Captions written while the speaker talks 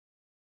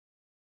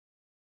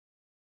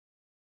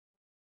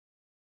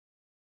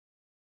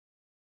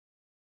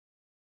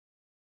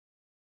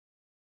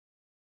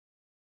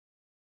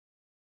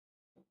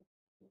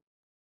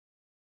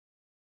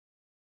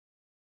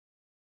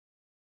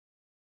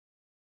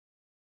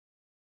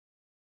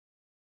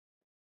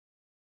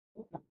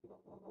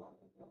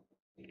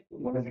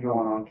What is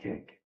going on,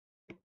 Kick?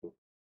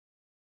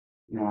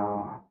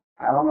 Now,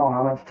 I don't know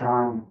how much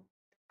time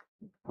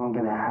I'm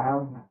gonna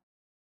have,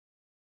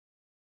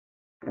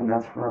 and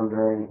that's for a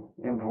very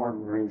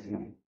important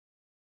reason.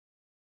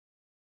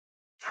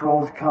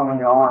 Trolls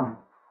coming on,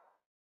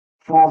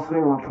 falsely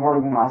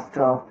reporting my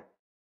stuff.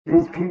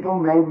 These people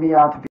made me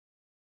out to be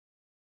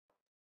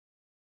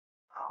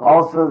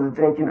also that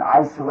they can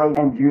isolate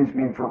and use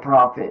me for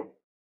profit.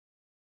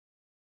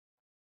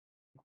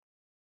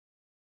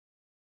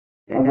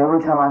 And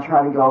every time I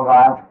try to go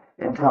live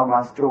and tell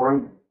my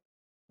story,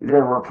 they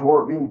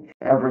report me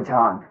every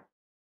time.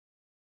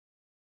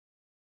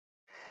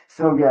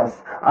 So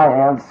yes, I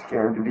am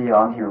scared to be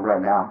on here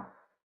right now,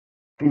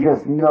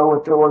 because no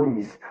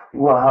authorities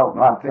will help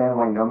my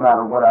family no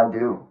matter what I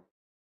do.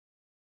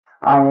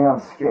 I am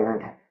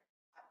scared,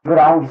 but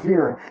I'm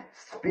here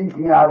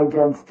speaking out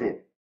against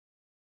it.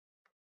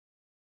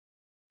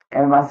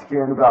 Am I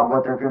scared about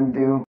what they're going to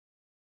do?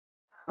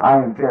 I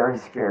am very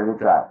scared of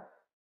that.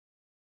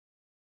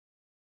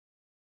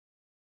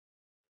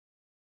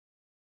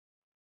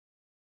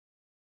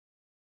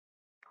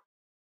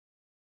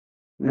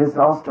 This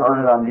all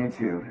started on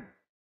YouTube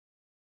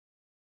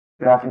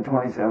back in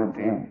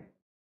 2017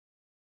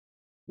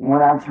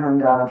 when I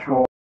turned down a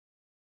troll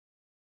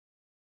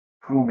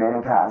who made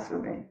a pass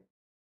at me.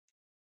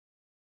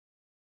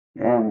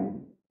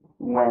 And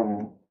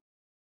when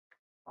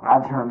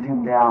I turned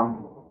him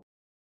down,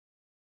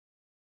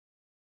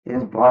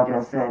 is, like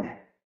I said,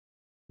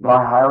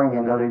 by hiring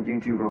another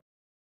YouTuber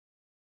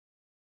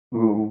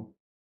who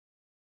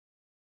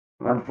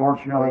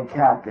unfortunately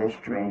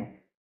catfished me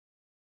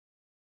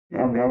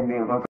and made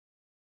me look,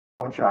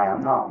 which I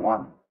am not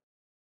one.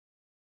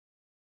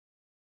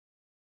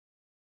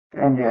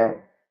 And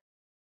yet,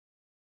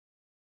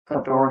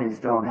 authorities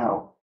don't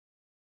help.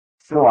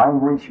 So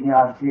I'm reaching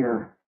out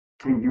here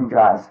to you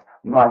guys,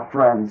 my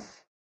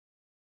friends,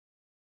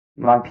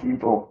 my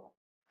people,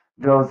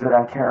 those that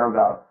I care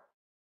about,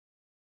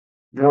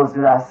 those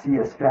that I see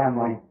as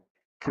family,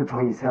 to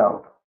please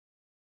help.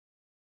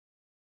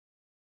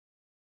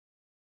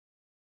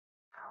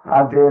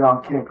 I've been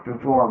on Kick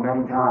before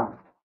many times,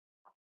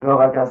 but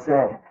like I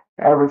said,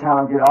 every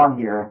time I get on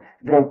here,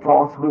 they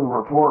falsely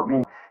report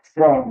me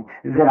saying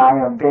that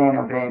I am ban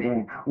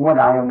evading when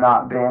I am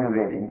not ban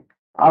evading.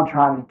 I'm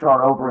trying to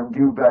start over and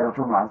do better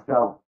for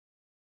myself.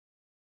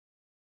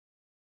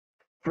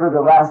 For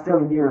the last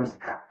 7 years,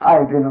 I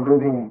have been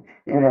living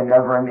in a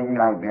never-ending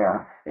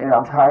nightmare, and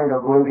I'm tired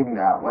of living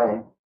that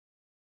way.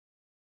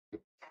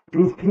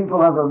 These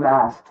people have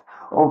amassed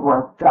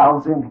over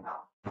 1,000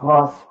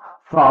 plus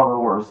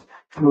followers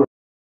to.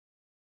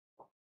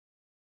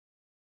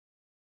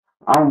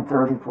 I'm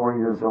 34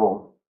 years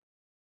old.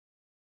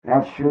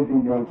 I should be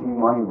making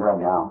money right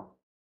now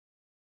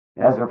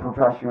as a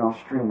professional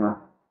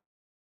streamer,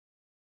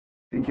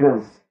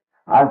 because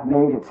I've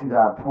made it to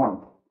that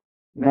point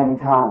many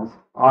times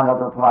on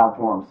other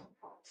platforms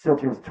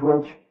such as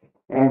Twitch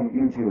and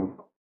YouTube.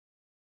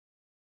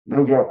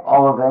 But yet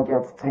all of that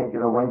gets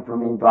taken away from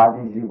me by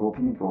these evil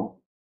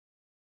people.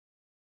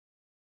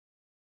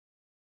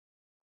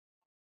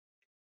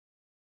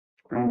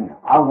 And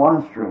I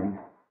want to stream.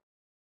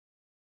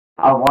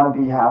 I want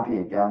to be happy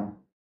again.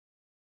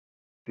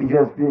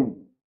 Because,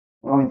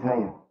 let me tell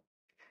you,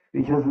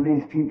 because of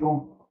these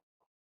people,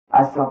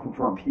 I suffer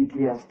from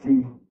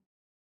PTSD,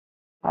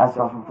 I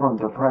suffer from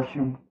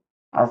depression,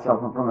 I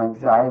suffer from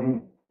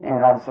anxiety,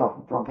 and I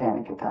suffer from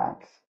panic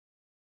attacks.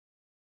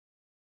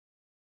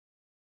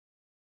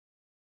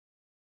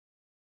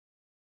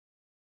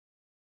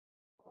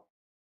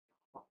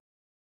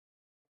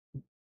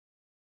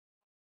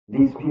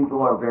 These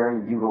people are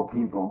very evil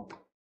people,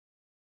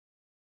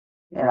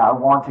 and I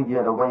want to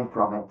get away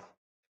from it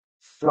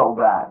so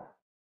bad.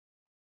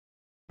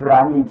 But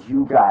I need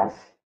you guys,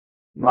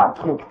 my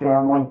Kick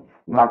family,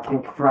 my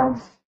Kick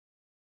friends.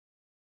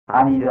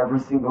 I need every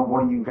single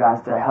one of you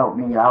guys to help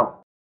me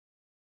out,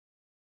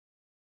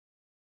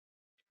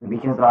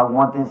 because I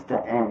want this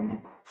to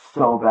end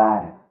so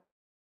bad,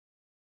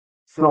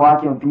 so I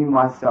can be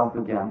myself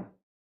again.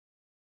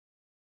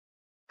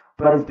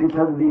 But it's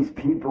because of these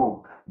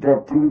people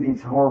that do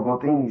these horrible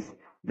things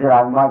that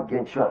I might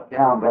get shut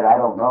down, but I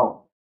don't know.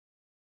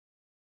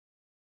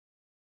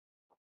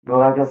 But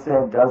like I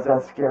said, does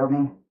that scare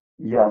me?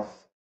 Yes.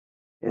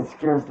 It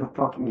scares the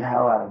fucking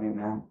hell out of me,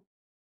 man.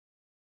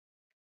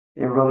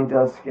 It really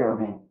does scare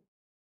me.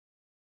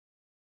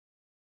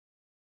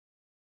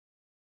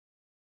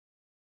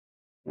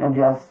 And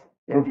yes,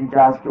 if you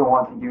guys go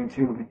onto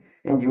YouTube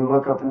and you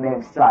look up the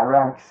name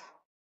Cyraxx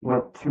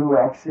with 2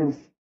 X's,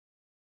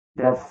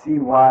 that's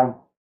Cyraxx.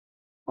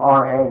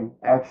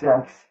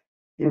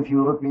 If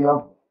you look me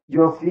up,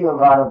 you'll see a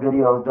lot of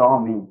videos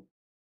on me.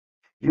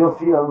 You'll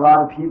see a lot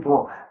of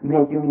people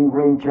making me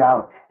rage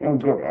out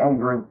and get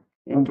angry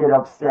and get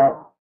upset.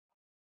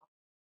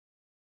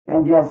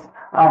 And yes,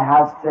 I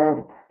have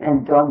said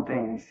and done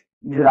things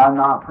that I'm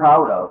not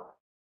proud of.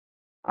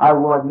 I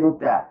will admit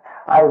that.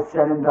 I have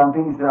said and done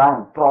things that I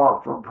am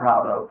far from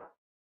proud of.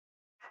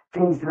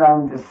 Things that I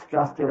am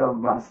disgusted of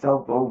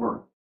myself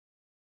over.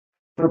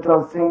 But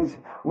those things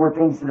were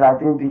things that I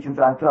did because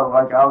I felt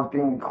like I was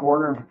being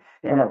cornered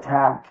and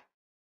attacked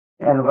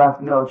and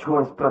left no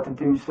choice but to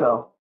do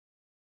so.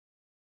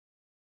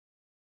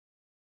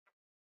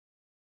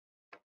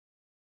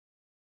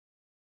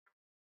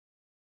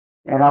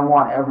 And I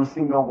want every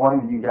single one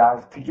of you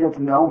guys to get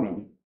to know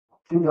me,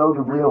 to know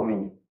the real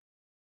me,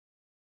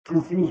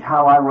 to see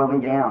how I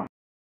really am.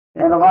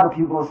 And a lot of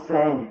people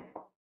say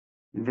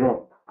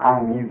that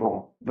I'm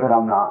evil, but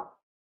I'm not.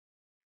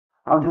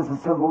 I'm just a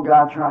simple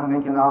guy trying to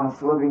make an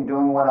honest living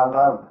doing what I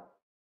love.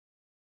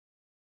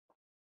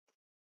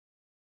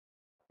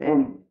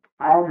 And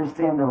I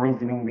understand the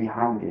reasoning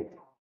behind it.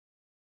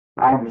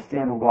 I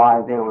understand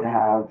why they would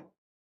have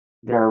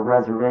their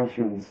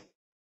reservations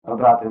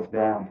about this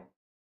band.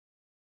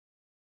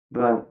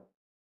 But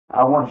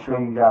I want to show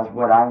you guys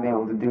what I'm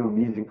able to do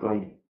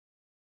musically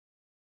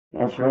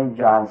and show you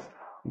guys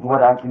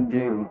what I can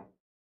do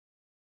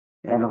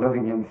and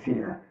living in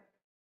fear.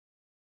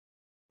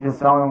 This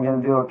song I'm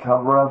going to do a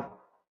cover of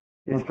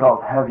is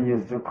called Heavy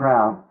as the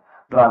Crown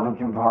by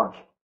Linkin Park.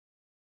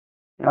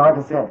 And like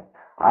I said,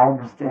 I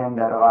understand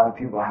that a lot of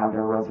people have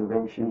their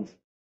reservations,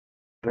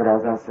 but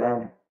as I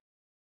said,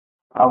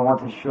 I want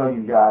to show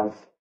you guys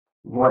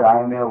what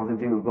I am able to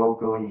do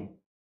vocally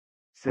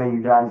so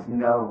you guys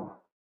know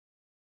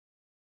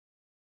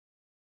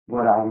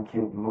what I am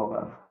capable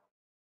of.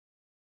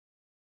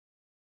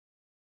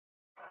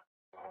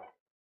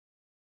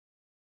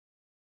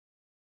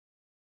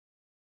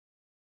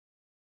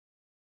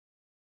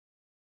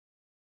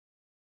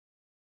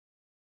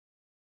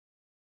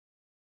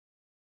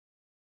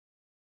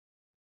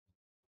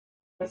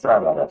 Sorry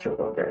about that,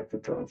 triple okay, the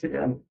tones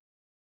again.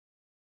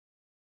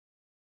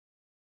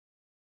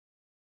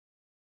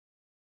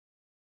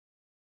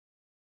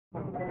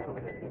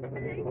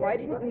 Why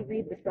didn't we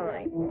read the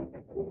sign?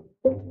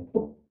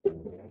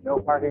 No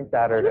parking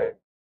Saturday.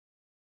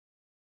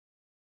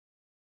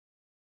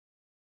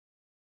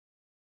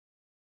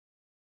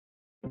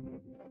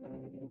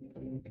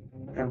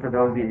 And for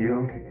those of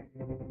you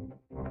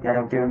that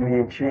have given me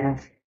a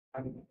chance,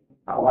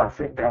 I want to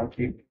say thank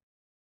you.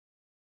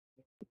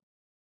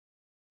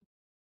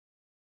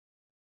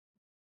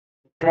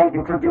 Thank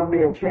you for giving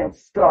me a chance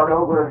to start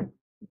over.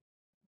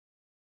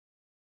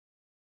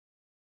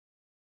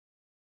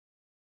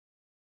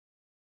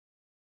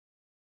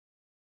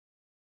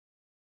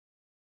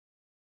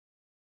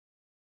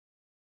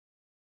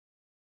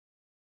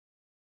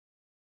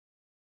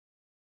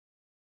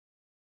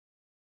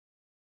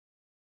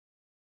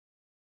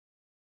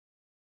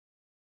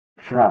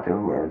 Shout out to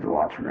whoever's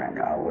watching right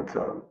now. What's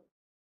up?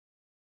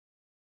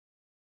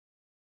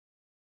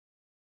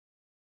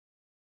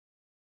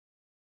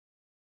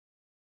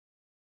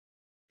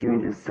 Give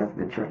me just a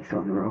second to check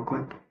something real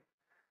quick.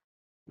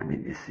 I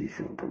need to see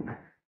something.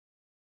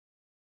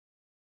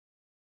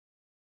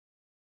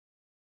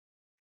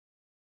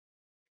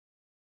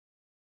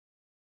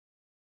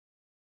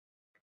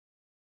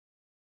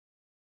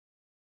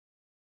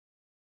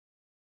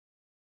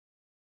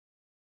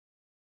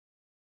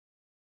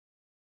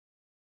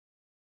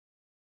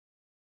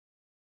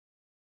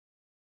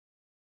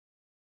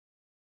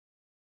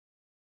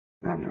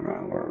 I'm not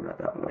gonna worry about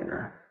that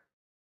later.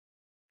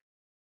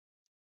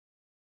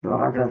 But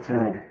like I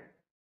said,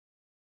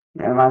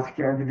 am I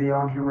scared to be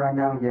on here right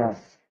now? Yes.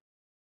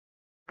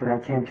 But I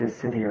can't just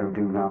sit here and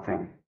do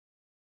nothing.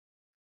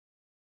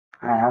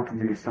 I have to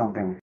do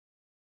something.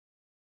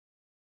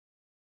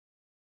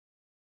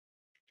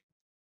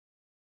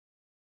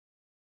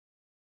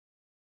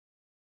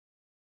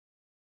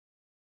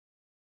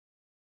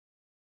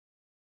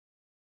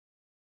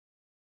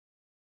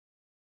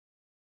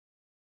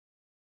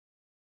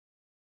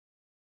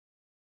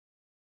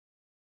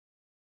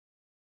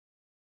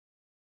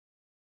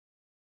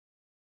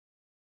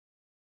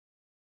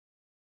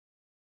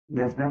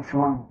 This next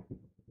one,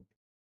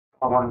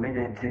 I want to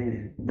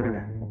dedicate.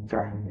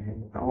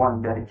 I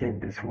want to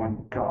dedicate this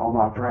one to all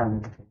my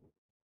friends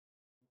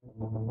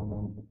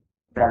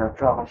that are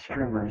fellow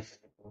streamers.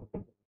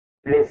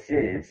 This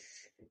is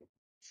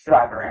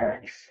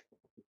Cyraxx.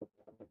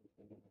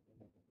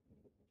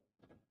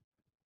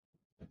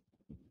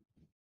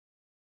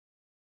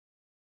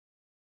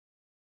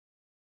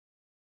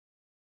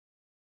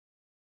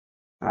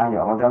 Alright,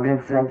 well, that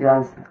being said,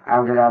 guys,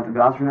 I'm gonna have to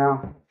bounce for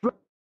now.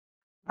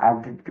 I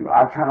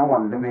kind of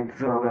wanted to make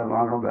this a little bit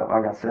longer, but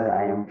like I said,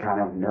 I am kind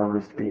of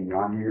nervous being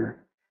on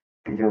here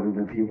because of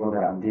the people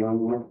that I'm dealing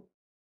with.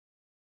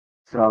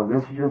 So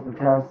this is just a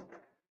test.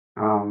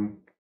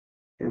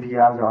 If you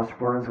guys are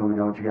supporters, let me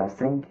know what you guys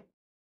think.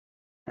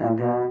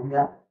 And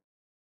yeah,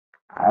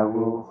 I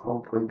will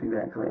hopefully be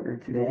back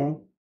later today.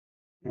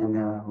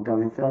 And with that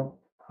being said,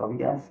 love you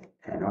guys,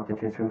 and I'll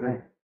catch you guys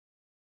later.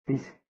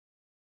 Peace.